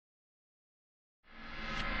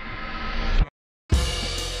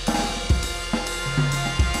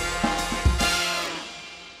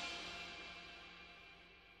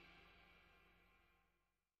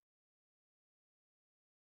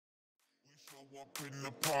show up in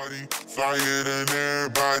the party, flyer than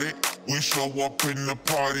everybody. We show up in the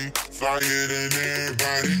party, flyer than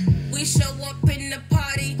everybody. We show up in the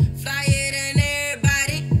party, flyer than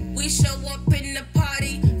everybody. We show up in the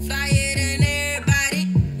party, flyer than everybody.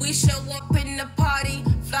 We show up in the party,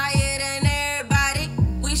 flyer than everybody.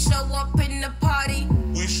 We show up in the party.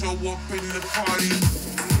 We show up in the party.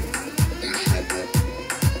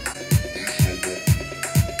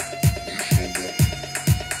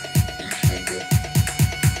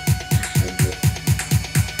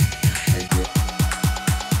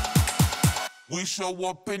 We show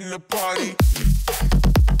up in the party.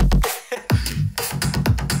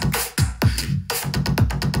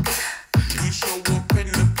 We show up in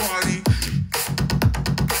the party.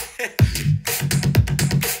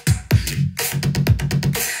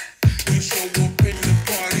 We show up in the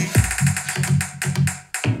party.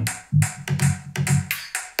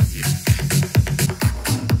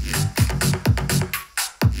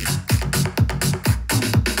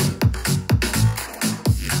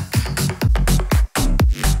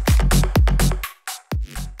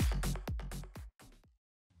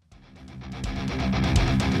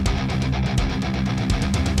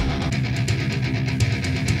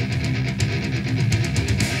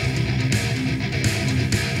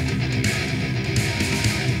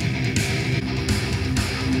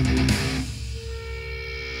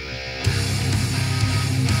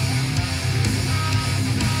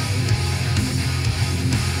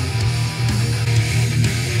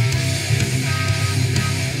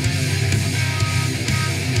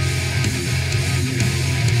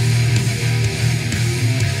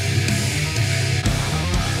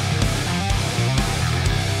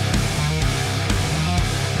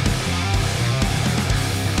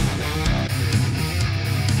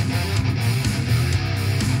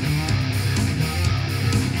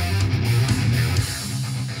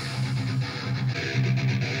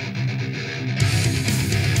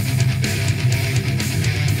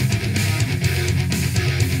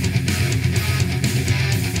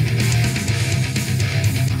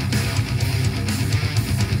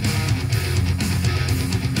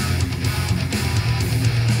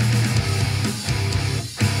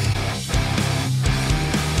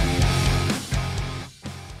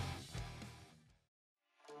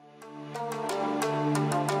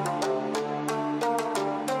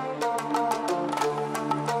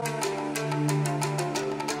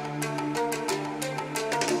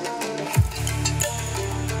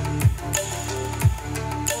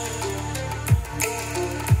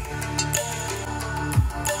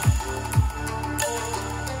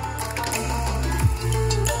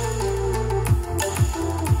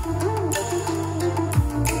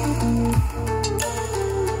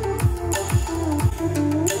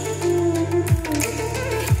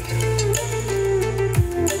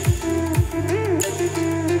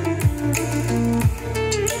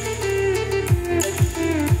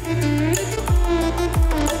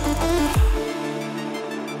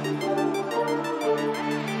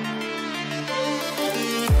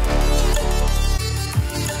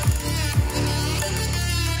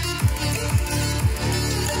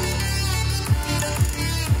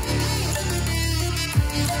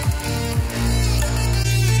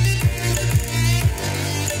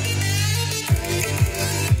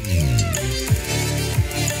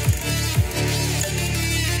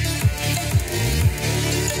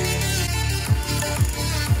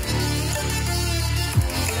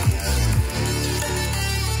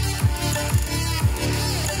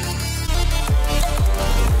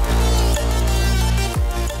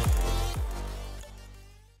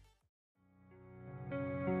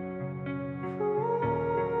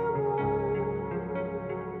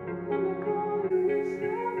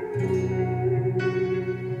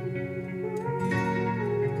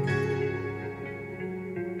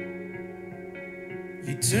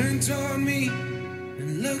 You turned toward me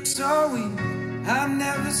and looked so weak. I've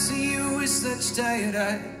never seen you with such tired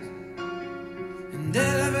eyes. And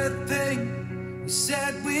everything we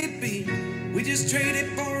said we'd be, we just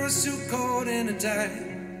traded for a suit coat and a tie.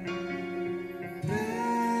 Baby,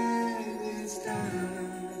 it's time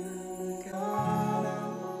to call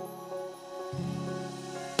out.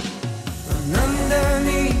 And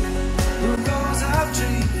underneath the rows of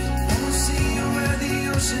trees, we'll see you where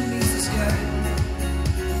the ocean meets the sky.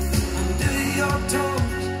 Your toes,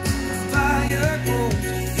 the fire grows.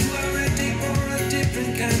 You are ready for a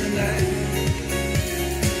different kind of life.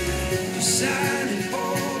 You're shining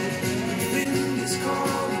forward, the wind is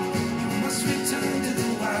calling. You must return to the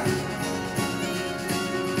wild.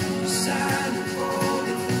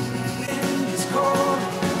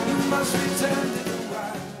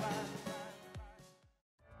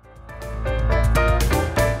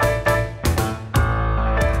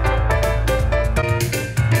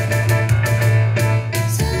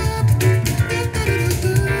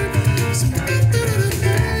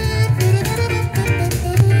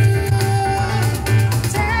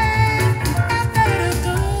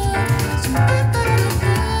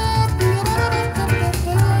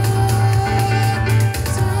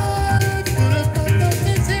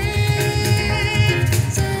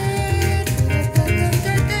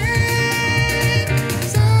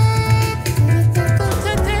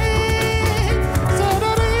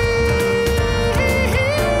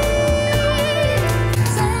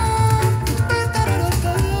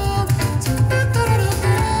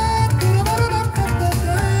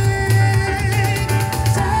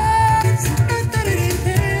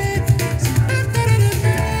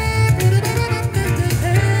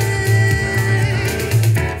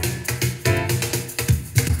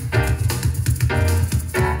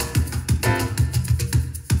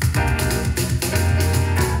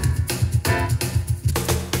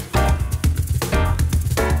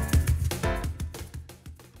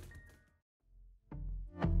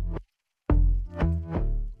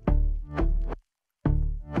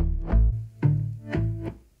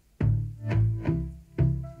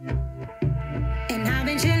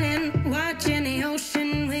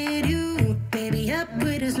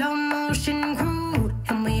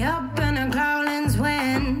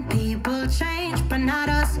 changed, but not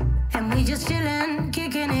us. And we just chillin',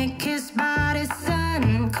 kicking it, kissed by the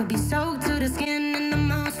sun. Could be soaked to the skin in the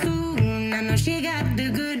monsoon. I know she got the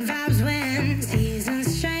good vibes when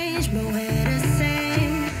seasons change, but we're the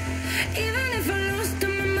same. Even if I lost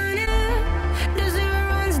all my money, the zero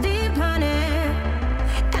runs deep, honey.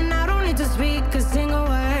 And I don't need to speak a single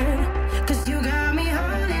word, 'cause you got me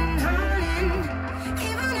holding, holding.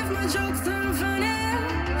 Even if my jokes aren't funny,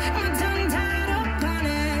 my tongue tied up on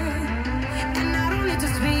it. And I don't need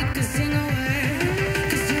to speak a single word.